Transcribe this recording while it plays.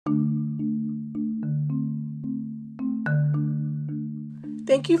Thank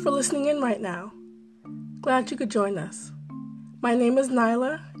you for listening in right now. Glad you could join us. My name is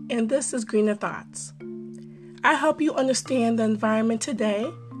Nyla, and this is Greener Thoughts. I help you understand the environment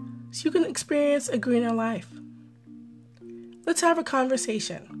today so you can experience a greener life. Let's have a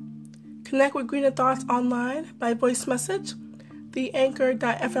conversation. Connect with Greener Thoughts online by voice message. The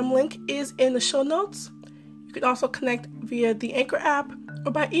Anchor.fm link is in the show notes. You can also connect via the Anchor app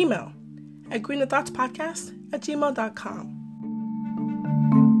or by email at greenerthoughtspodcast@gmail.com.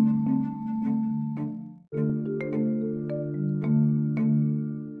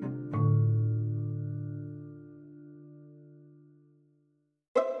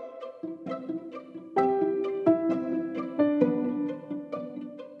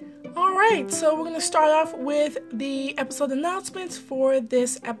 Alright, so we're going to start off with the episode announcements for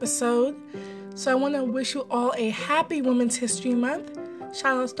this episode. So I want to wish you all a happy Women's History Month.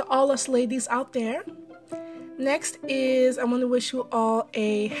 Shout outs to all us ladies out there. Next is I want to wish you all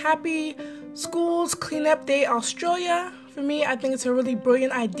a happy Schools Cleanup Day Australia. For me, I think it's a really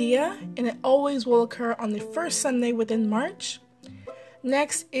brilliant idea, and it always will occur on the first Sunday within March.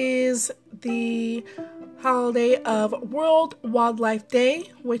 Next is the holiday of World Wildlife Day,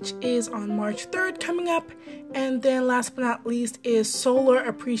 which is on March 3rd coming up. And then last but not least is Solar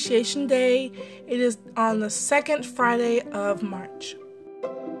Appreciation Day. It is on the second Friday of March.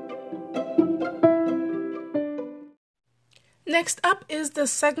 Next up is the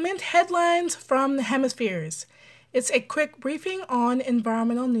segment Headlines from the Hemispheres. It's a quick briefing on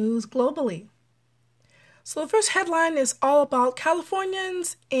environmental news globally. So the first headline is all about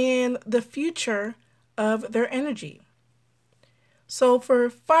Californians and the future of their energy. So for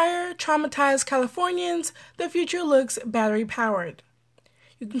fire-traumatized Californians, the future looks battery-powered.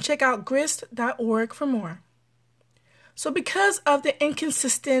 You can check out grist.org for more. So because of the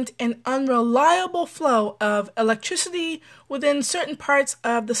inconsistent and unreliable flow of electricity within certain parts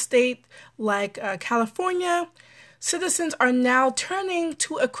of the state, like California, citizens are now turning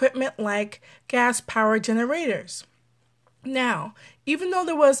to equipment like gas-powered generators. Now, even though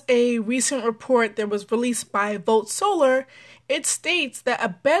there was a recent report that was released by Vote Solar, it states that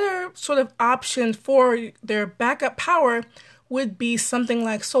a better sort of option for their backup power would be something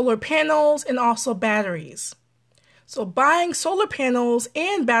like solar panels and also batteries. So buying solar panels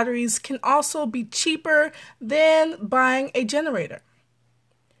and batteries can also be cheaper than buying a generator.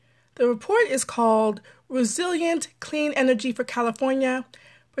 The report is called Resilient Clean Energy for California,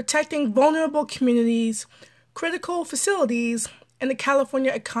 Protecting Vulnerable Communities, Critical Facilities, and the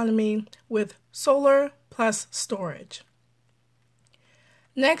California Economy with Solar Plus Storage.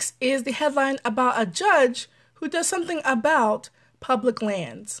 Next is the headline about a judge who does something about public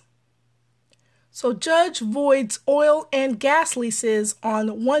lands. So judge voids oil and gas leases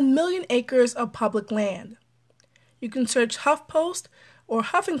on 1 million acres of public land. You can search HuffPost or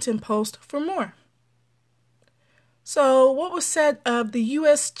Huffington Post for more. So what was said of the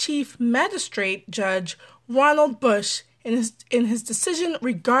U.S. Chief Magistrate Judge Ronald Bush in his decision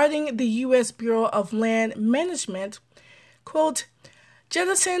regarding the U.S. Bureau of Land Management, quote,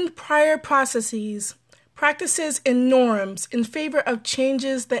 jettisoned prior processes, practices, and norms in favor of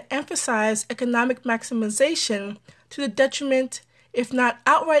changes that emphasize economic maximization to the detriment, if not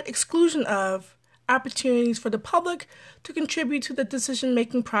outright exclusion of, opportunities for the public to contribute to the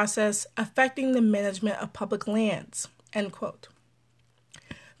decision-making process affecting the management of public lands, end quote.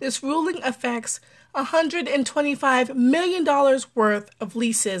 This ruling affects $125 million worth of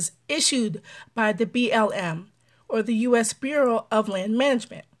leases issued by the BLM, or the U.S. Bureau of Land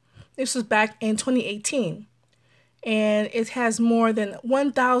Management. This was back in 2018. And it has more than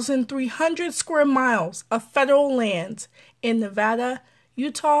 1,300 square miles of federal lands in Nevada,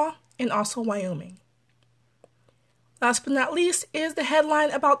 Utah, and also Wyoming. Last but not least is the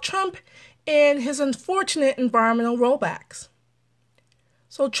headline about Trump and his unfortunate environmental rollbacks.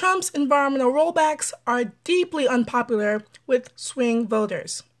 So Trump's environmental rollbacks are deeply unpopular with swing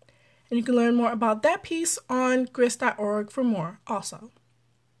voters. And you can learn more about that piece on grist.org for more also.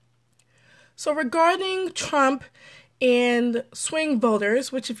 So regarding Trump and swing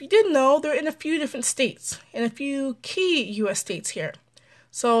voters, which if you didn't know, they're in a few different states, in a few key U.S. states here.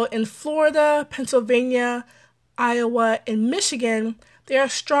 So in Florida, Pennsylvania, Iowa, and Michigan, they are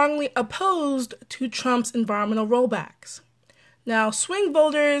strongly opposed to Trump's environmental rollbacks. Now, swing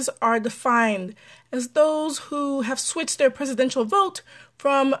voters are defined as those who have switched their presidential vote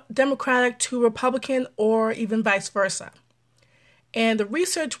from Democratic to Republican or even vice versa. And the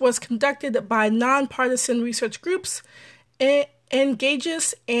research was conducted by nonpartisan research groups,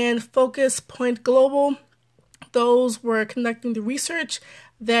 Engages and Focus Point Global. Those were conducting the research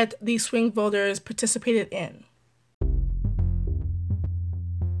that the swing voters participated in.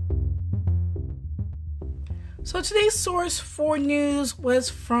 So today's source for news was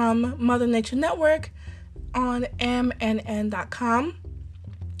from Mother Nature Network on MNN.com.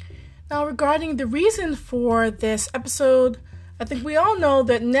 Now, regarding the reason for this episode, I think we all know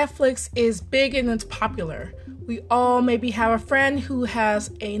that Netflix is big and it's popular. We all maybe have a friend who has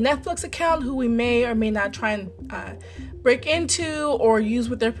a Netflix account who we may or may not try and break into or use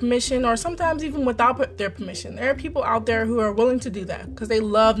with their permission, or sometimes even without their permission. There are people out there who are willing to do that because they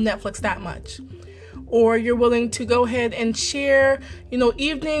love Netflix that much. Or you're willing to go ahead and share,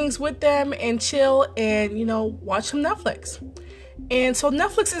 evenings with them and chill and, watch some Netflix. And so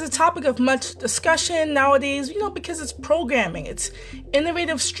Netflix is a topic of much discussion nowadays, because it's programming, it's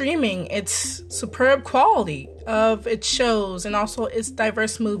innovative streaming, it's superb quality of its shows and also its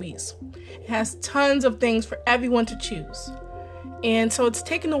diverse movies. It has tons of things for everyone to choose. And so it's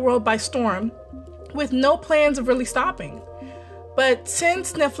taken the world by storm with no plans of really stopping. But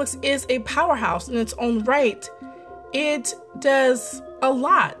since Netflix is a powerhouse in its own right, it does a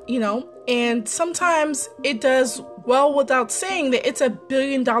lot, and sometimes it does well without saying that it's a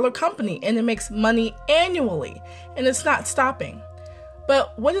billion-dollar company and it makes money annually and it's not stopping.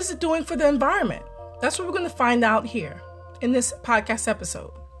 But what is it doing for the environment? That's what we're going to find out here in this podcast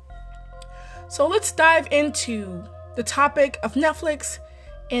episode. So let's dive into the topic of Netflix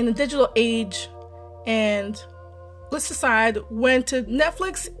and the digital age, and let's decide when to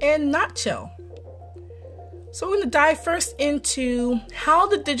Netflix and not chill. So we're going to dive first into how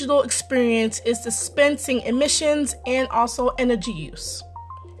the digital experience is dispensing emissions and also energy use.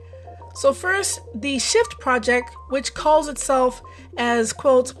 So first, the Shift Project, which calls itself as,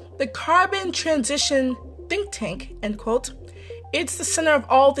 quote, the Carbon Transition Think Tank, end quote. It's the center of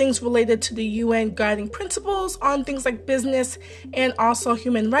all things related to the UN guiding principles on things like business and also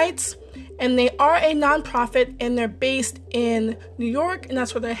human rights. And they are a nonprofit and they're based in New York, and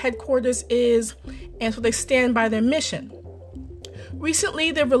that's where their headquarters is, and so they stand by their mission.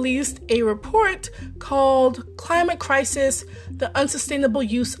 Recently, they released a report called Climate Crisis, the Unsustainable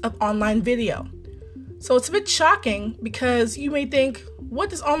Use of Online Video. So it's a bit shocking because you may think, what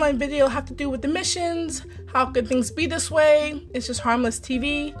does online video have to do with emissions? How could things be this way? It's just harmless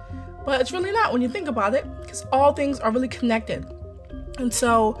TV. But it's really not when you think about it, because all things are really connected. And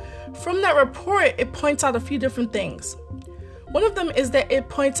so from that report, it points out a few different things. One of them is that it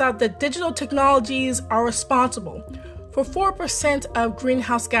points out that digital technologies are responsible for 4% of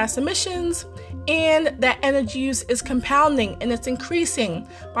greenhouse gas emissions, and that energy use is compounding and it's increasing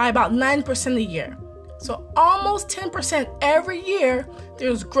by about 9% a year. So almost 10% every year,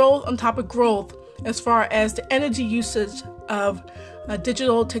 there's growth on top of growth as far as the energy usage of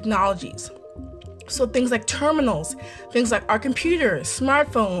digital technologies. So things like terminals, things like our computers,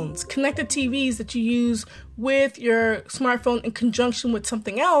 smartphones, connected TVs that you use with your smartphone in conjunction with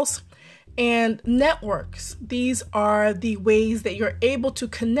something else, and networks. These are the ways that you're able to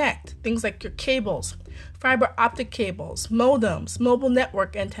connect, things like your cables, fiber optic cables, modems, mobile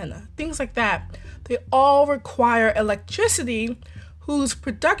network antenna, things like that. They all require electricity whose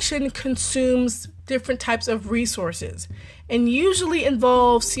production consumes different types of resources and usually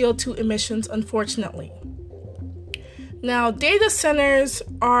involve CO2 emissions, unfortunately. Now, data centers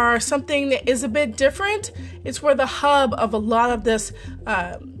are something that is a bit different. It's where the hub of a lot of this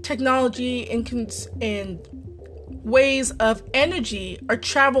technology and ways of energy are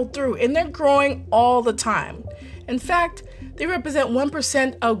traveled through, and they're growing all the time. In fact, they represent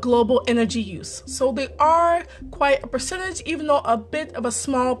 1% of global energy use. So they are quite a percentage, even though a bit of a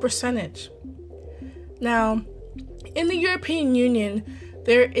small percentage. Now, in the European Union,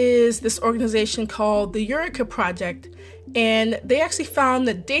 there is this organization called the Eureka Project, and they actually found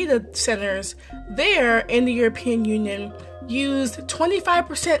that data centers there in the European Union used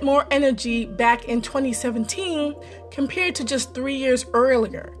 25% more energy back in 2017 compared to just 3 years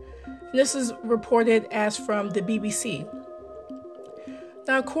earlier. And this is reported as from the BBC.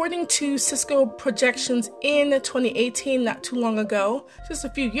 Now, according to Cisco projections in 2018, not too long ago, just a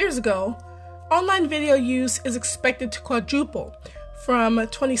few years ago, online video use is expected to quadruple from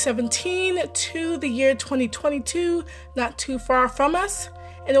 2017 to the year 2022, not too far from us,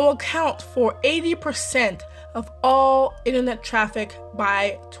 and it will account for 80% of all internet traffic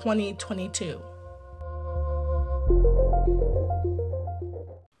by 2022.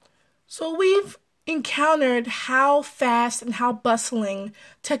 So we've encountered how fast and how bustling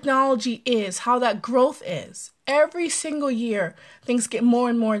technology is, how that growth is. Every single year, things get more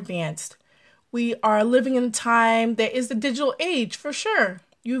and more advanced. We are living in a time that is the digital age, for sure.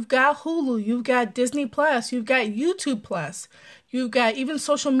 You've got Hulu, you've got Disney Plus, you've got YouTube Plus, you've got even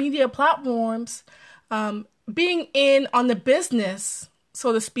social media platforms being in on the business,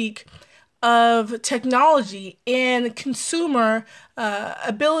 so to speak, of technology and consumer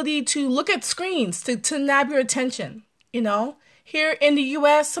ability to look at screens to nab your attention. Here in the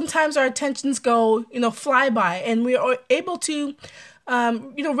US, sometimes our attentions go, fly by, and we are able to,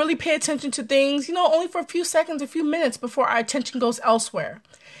 really pay attention to things, only for a few seconds, a few minutes before our attention goes elsewhere.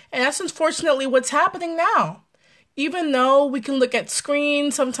 And that's unfortunately what's happening now. Even though we can look at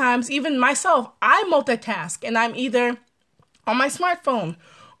screens, sometimes even myself, I multitask, and I'm either on my smartphone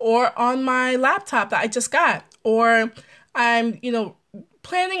or on my laptop that I just got, or I'm,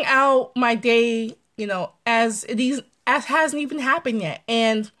 planning out my day, as hasn't even happened yet.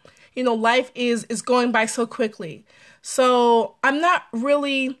 And, life is going by so quickly. So I'm not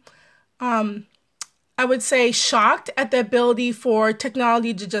really, I would say, shocked at the ability for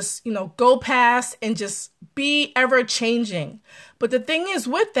technology to just, go past and just be ever changing. But the thing is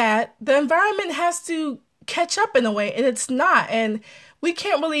with that, the environment has to catch up in a way, and it's not. And we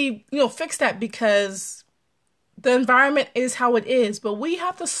can't really, fix that because the environment is how it is. But we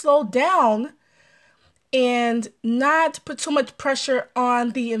have to slow down and not put so much pressure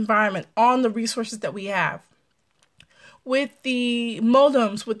on the environment, on the resources that we have. With the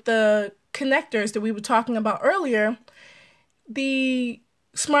modems, with the connectors that we were talking about earlier, the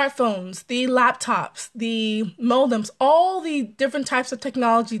smartphones, the laptops, the modems, all the different types of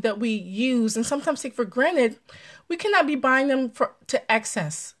technology that we use and sometimes take for granted, we cannot be buying them to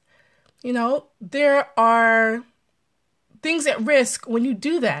excess. There are things at risk when you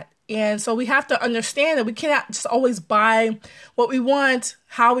do that. And so we have to understand that we cannot just always buy what we want,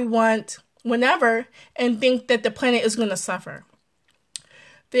 how we want, whenever, and think that the planet is going to suffer.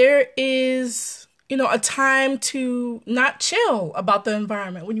 There is, a time to not chill about the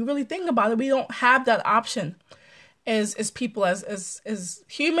environment. When you really think about it, we don't have that option as people, as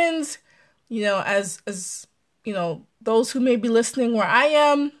humans, as those who may be listening where I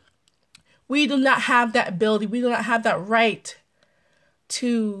am. We do not have that ability. We do not have that right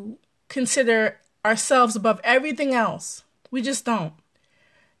to consider ourselves above everything else. We just don't.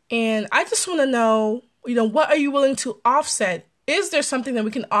 And I just want to know, what are you willing to offset? Is there something that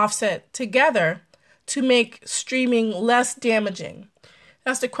we can offset together to make streaming less damaging?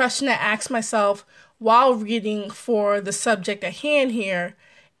 That's the question I asked myself while reading for the subject at hand here.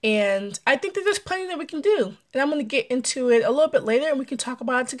 And I think that there's plenty that we can do. And I'm going to get into it a little bit later and we can talk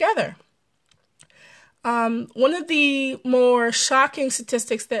about it together. One of the more shocking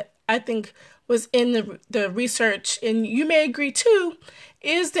statistics that I think was in the research, and you may agree too,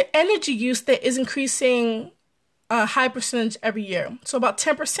 is the energy use that is increasing a high percentage every year. So about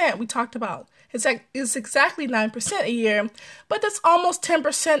 10% we talked about. It's exactly 9% a year, but that's almost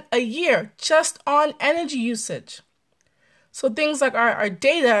 10% a year just on energy usage. So things like our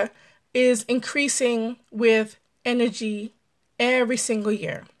data is increasing with energy every single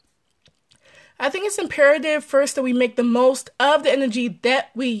year. I think it's imperative first that we make the most of the energy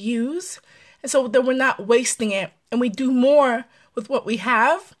that we use, and so that we're not wasting it and we do more with what we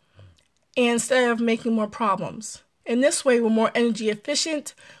have instead of making more problems. In this way, we're more energy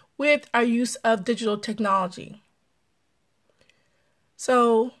efficient with our use of digital technology.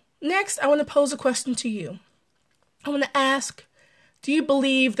 So next, I want to pose a question to you. I want to ask, do you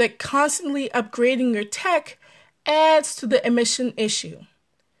believe that constantly upgrading your tech adds to the emission issue,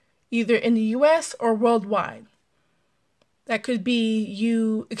 either in the US or worldwide? That could be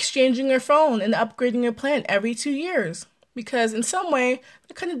you exchanging your phone and upgrading your plan every 2 years, because in some way,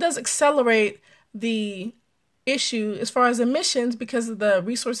 it kind of does accelerate the issue as far as emissions because of the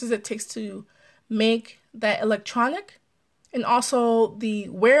resources it takes to make that electronic, and also the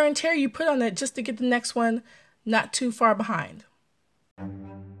wear and tear you put on it just to get the next one not too far behind.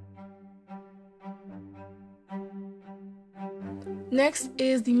 Next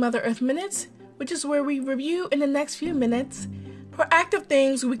is the Mother Earth Minutes, which is where we review in the next few minutes proactive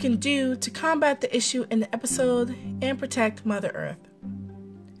things we can do to combat the issue in the episode and protect Mother Earth.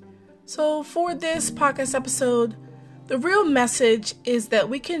 So for this podcast episode, the real message is that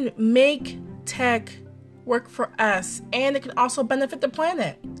we can make tech work for us, and it can also benefit the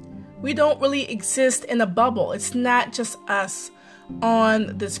planet. We don't really exist in a bubble. It's not just us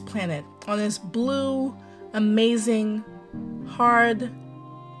on this planet, on this blue, amazing, hard,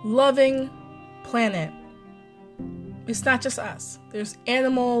 loving planet. It's not just us. There's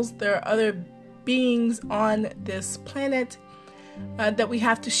animals, there are other beings on this planet that we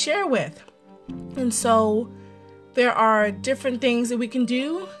have to share with. And so there are different things that we can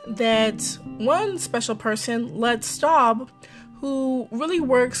do that one special person, Lud Staub, who really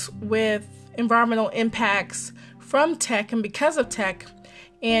works with environmental impacts from tech and because of tech.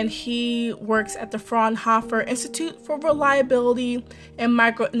 And he works at the Fraunhofer Institute for Reliability and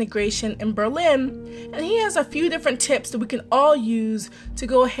Microintegration in Berlin. And he has a few different tips that we can all use to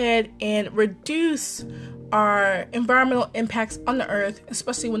go ahead and reduce our environmental impacts on the earth,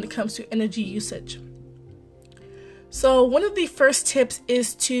 especially when it comes to energy usage. So one of the first tips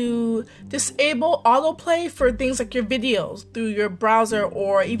is to disable autoplay for things like your videos through your browser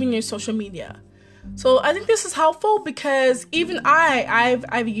or even your social media. So I think this is helpful because even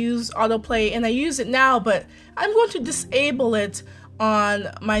I've used autoplay and I use it now, but I'm going to disable it on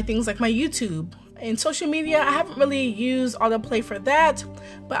my things like my YouTube. In social media, I haven't really used autoplay for that,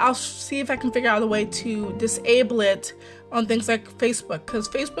 but I'll see if I can figure out a way to disable it on things like Facebook, because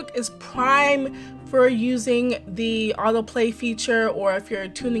Facebook is prime for using the autoplay feature, or if you're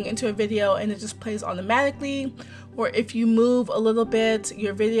tuning into a video and it just plays automatically, or if you move a little bit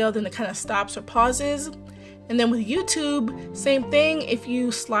your video, then it kind of stops or pauses. And then with YouTube, same thing. If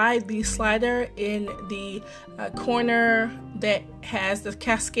you slide the slider in the corner that has the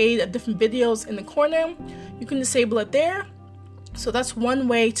cascade of different videos in the corner, you can disable it there. So that's one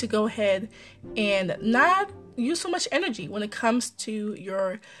way to go ahead and not use so much energy when it comes to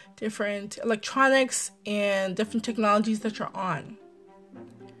your different electronics and different technologies that you're on.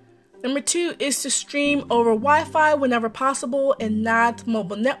 Number 2 is to stream over Wi-Fi whenever possible and not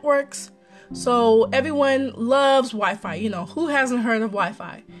mobile networks. So everyone loves Wi-Fi. You know, who hasn't heard of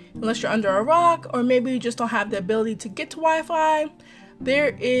Wi-Fi? Unless you're under a rock, or maybe you just don't have the ability to get to Wi-Fi.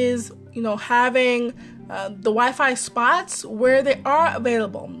 There is, having the Wi-Fi spots where they are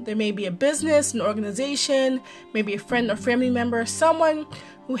available. There may be a business, an organization, maybe a friend or family member, someone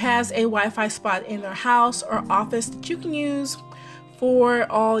who has a Wi-Fi spot in their house or office that you can use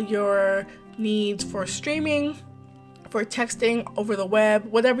for all your needs for streaming, for texting over the web,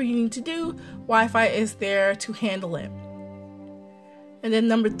 whatever you need to do, Wi-Fi is there to handle it. And then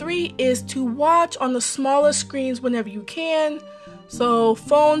number 3 is to watch on the smallest screens whenever you can. So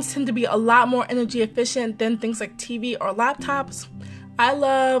phones tend to be a lot more energy efficient than things like TV or laptops. I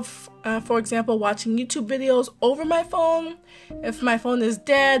love, for example, watching YouTube videos over my phone. If my phone is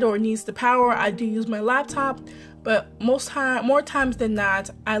dead or needs the power, I do use my laptop. But more times than not,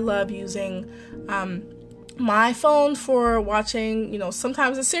 I love using my phone for watching,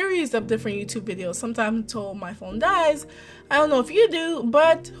 sometimes a series of different YouTube videos, sometimes until my phone dies. I don't know if you do,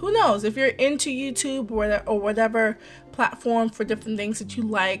 but who knows? If you're into YouTube or whatever platform for different things that you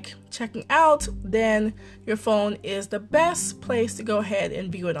like checking out, then your phone is the best place to go ahead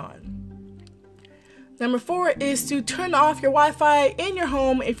and view it on. Number 4 is to turn off your Wi-Fi in your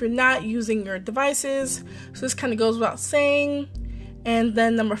home if you're not using your devices. So this kind of goes without saying. And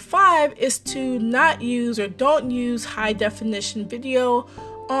then number 5 is to not use or don't use high definition video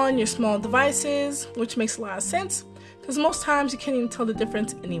on your small devices, which makes a lot of sense because most times you can't even tell the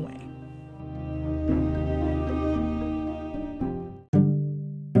difference anyway.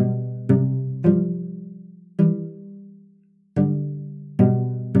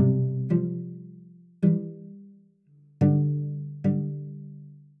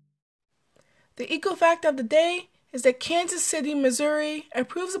 The eco fact of the day is that Kansas City, Missouri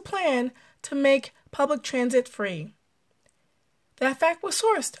approves a plan to make public transit free. That fact was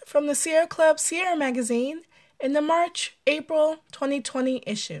sourced from the Sierra Club Sierra magazine in the March-April 2020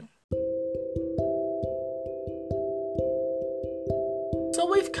 issue. So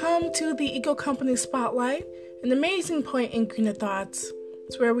we've come to the Eco Company Spotlight, an amazing point in Greener Thoughts.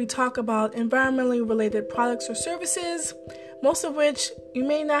 It's where we talk about environmentally related products or services, most of which you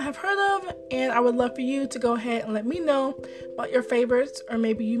may not have heard of, and I would love for you to go ahead and let me know about your favorites, or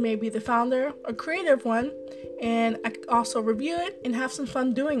maybe you may be the founder or creator of one, and I could also review it and have some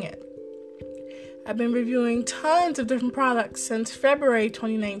fun doing it. I've been reviewing tons of different products since February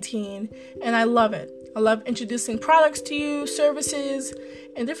 2019, and I love it. I love introducing products to you, services,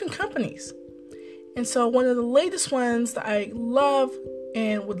 and different companies. And so one of the latest ones that I love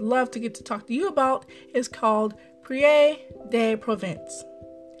and would love to get to talk to you about is called Prier de Provence.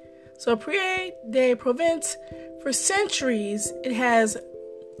 So Prier de Provence, for centuries, it has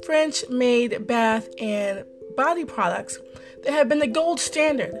French-made bath and body products that have been the gold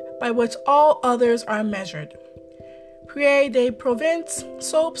standard by which all others are measured. Prier de Provence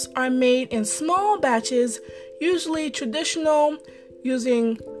soaps are made in small batches, usually traditional,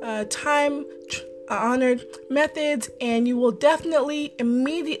 using time-honored methods, and you will definitely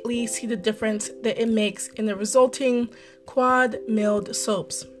immediately see the difference that it makes in the resulting quad milled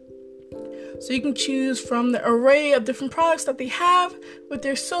soaps. So you can choose from the array of different products that they have with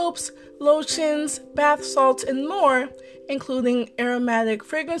their soaps, lotions, bath salts, and more, including aromatic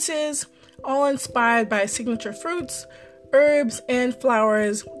fragrances, all inspired by signature fruits, herbs, and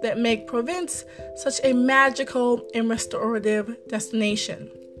flowers that make Provence such a magical and restorative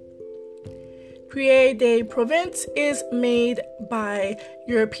destination. Prière de Provence is made by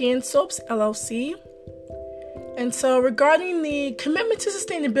European Soaps LLC. And so regarding the commitment to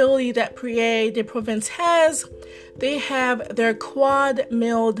sustainability that Prière de Provence has, they have their quad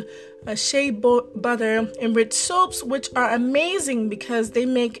milled shea butter enriched soaps, which are amazing because they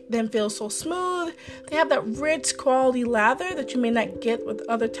make them feel so smooth. They have that rich quality lather that you may not get with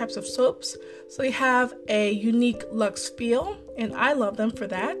other types of soaps. So they have a unique luxe feel, and I love them for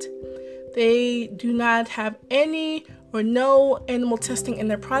that. They do not have any or no animal testing in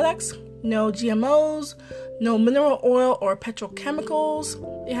their products, no GMOs, no mineral oil or petrochemicals.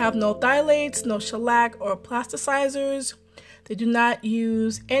 They have no phthalates, no shellac or plasticizers. They do not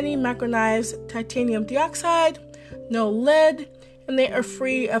use any micronized titanium dioxide, no lead, and they are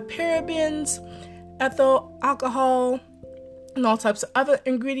free of parabens, ethyl alcohol, and all types of other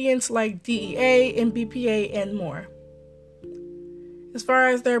ingredients like DEA and BPA and more. As far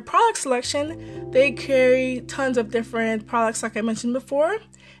as their product selection, they carry tons of different products like I mentioned before,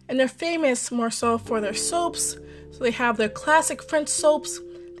 and they're famous more so for their soaps. So they have their classic French soaps,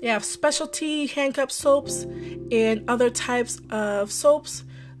 they have specialty hand-cut soaps, and other types of soaps.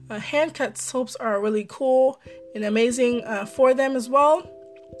 Hand-cut soaps are really cool and amazing for them as well,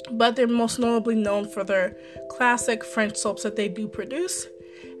 but they're most notably known for their classic French soaps that they do produce.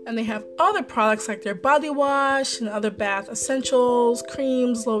 And they have other products like their body wash and other bath essentials,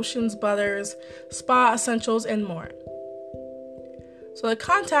 creams, lotions, butters, spa essentials, and more. So to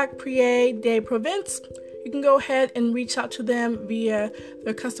contact Prière de Provence, you can go ahead and reach out to them via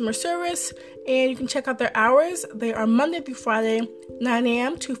their customer service, and you can check out their hours. They are Monday through Friday, 9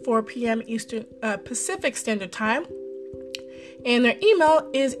 a.m. to 4 p.m. Eastern Pacific Standard Time. And their email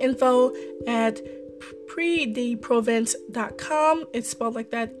is info@priedeprovence.com. It's spelled like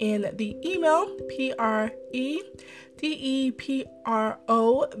that in the email,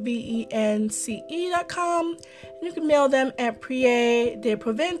 PREDEPROVENCE.com. And you can mail them at Prière de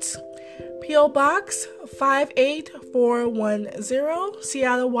Provence, P.O. Box 58410,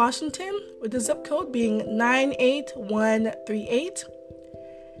 Seattle, Washington, with the zip code being 98138.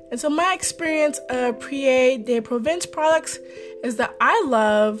 And so my experience of Prière de Provence products is that I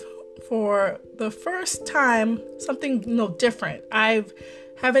love, for the first time, something different. I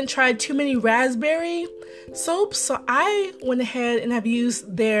haven't tried too many raspberry soaps, so I went ahead and have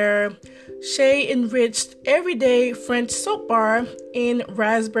used their shea enriched everyday French soap bar in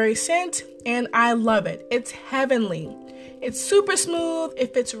raspberry scent, and I love it. It's heavenly. It's super smooth.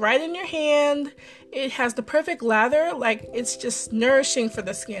 It fits right in your hand. It has the perfect lather. Like, it's just nourishing for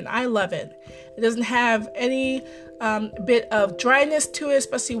the skin. I love it. It doesn't have any bit of dryness to it,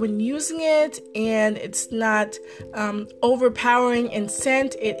 especially when using it, and it's not overpowering in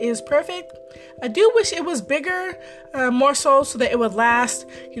scent. It is perfect. I do wish it was bigger, more so that it would last,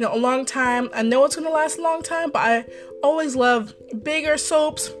 a long time. I know it's going to last a long time, but I always love bigger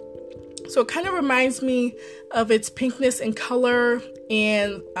soaps. So it kind of reminds me of its pinkness and color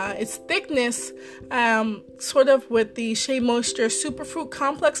and its thickness, sort of with the Shea Moisture Superfruit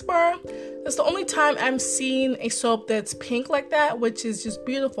Complex Bar. That's the only time I've seen a soap that's pink like that, which is just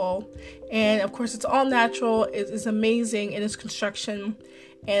beautiful. And of course, it's all natural. It is amazing in its construction,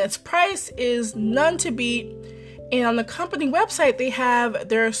 and its price is none to beat. And on the company website, they have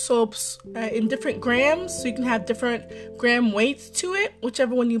their soaps in different grams, so you can have different gram weights to it,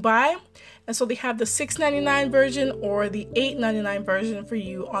 whichever one you buy. And so they have the $6.99 version or the $8.99 version for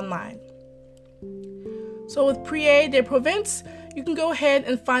you online. So with Prière de Provence, you can go ahead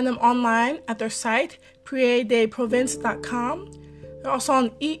and find them online at their site, priedeprovence.com. They're also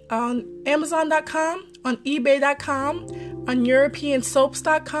on Amazon.com, on eBay.com, on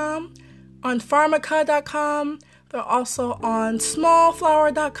EuropeanSoaps.com, on Pharmaca.com. They're also on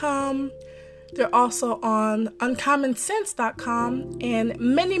Smallflower.com. They're also on UncommonSense.com and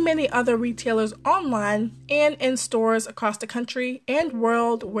many, many other retailers online and in stores across the country and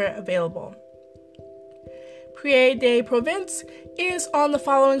world where available. Prière de Provence is on the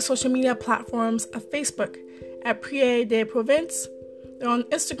following social media platforms of Facebook at Prière de Provence. They're on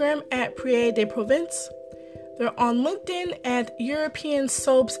Instagram at Prière de Provence. They're on LinkedIn at European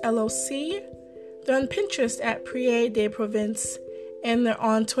Soaps LLC. They're on Pinterest at Prière de Provence. And they're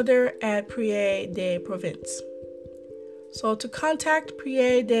on Twitter at Prière de Provence. So to contact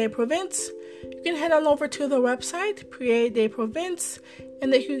Prière de Provence, you can head on over to the website, Prière de Provence,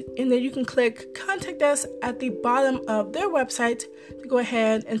 and that you can click Contact Us at the bottom of their website to go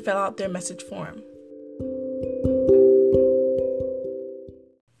ahead and fill out their message form.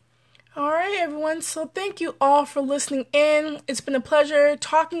 All right, everyone. So thank you all for listening in. It's been a pleasure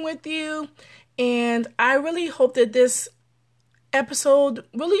talking with you, and I really hope that this episode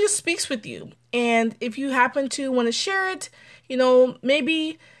really just speaks with you. And if you happen to want to share it,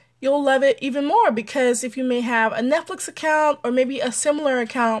 maybe you'll love it even more, because if you may have a Netflix account or maybe a similar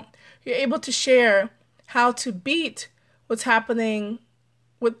account, you're able to share how to beat what's happening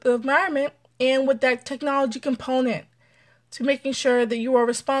with the environment and with that technology component, to making sure that you are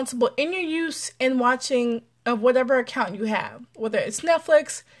responsible in your use and watching of whatever account you have, whether it's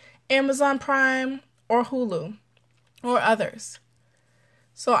Netflix, Amazon Prime, or Hulu, or others.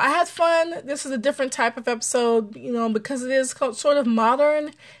 So I had fun. This is a different type of episode, because it is sort of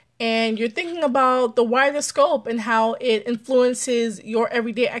modern, and you're thinking about the wider scope and how it influences your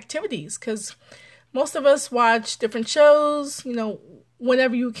everyday activities, because most of us watch different shows,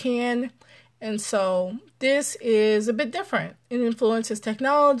 whenever you can. And so this is a bit different. It influences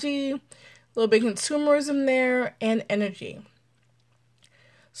technology, a little bit consumerism there, and energy.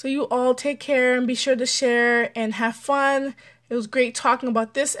 So you all take care and be sure to share and have fun. It was great talking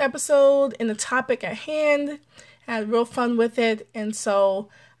about this episode and the topic at hand. I had real fun with it. And so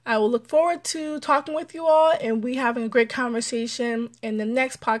I will look forward to talking with you all and we having a great conversation in the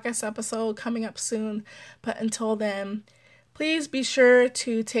next podcast episode coming up soon. But until then, please be sure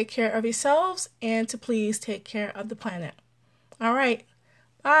to take care of yourselves and to please take care of the planet. All right.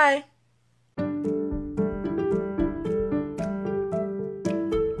 Bye.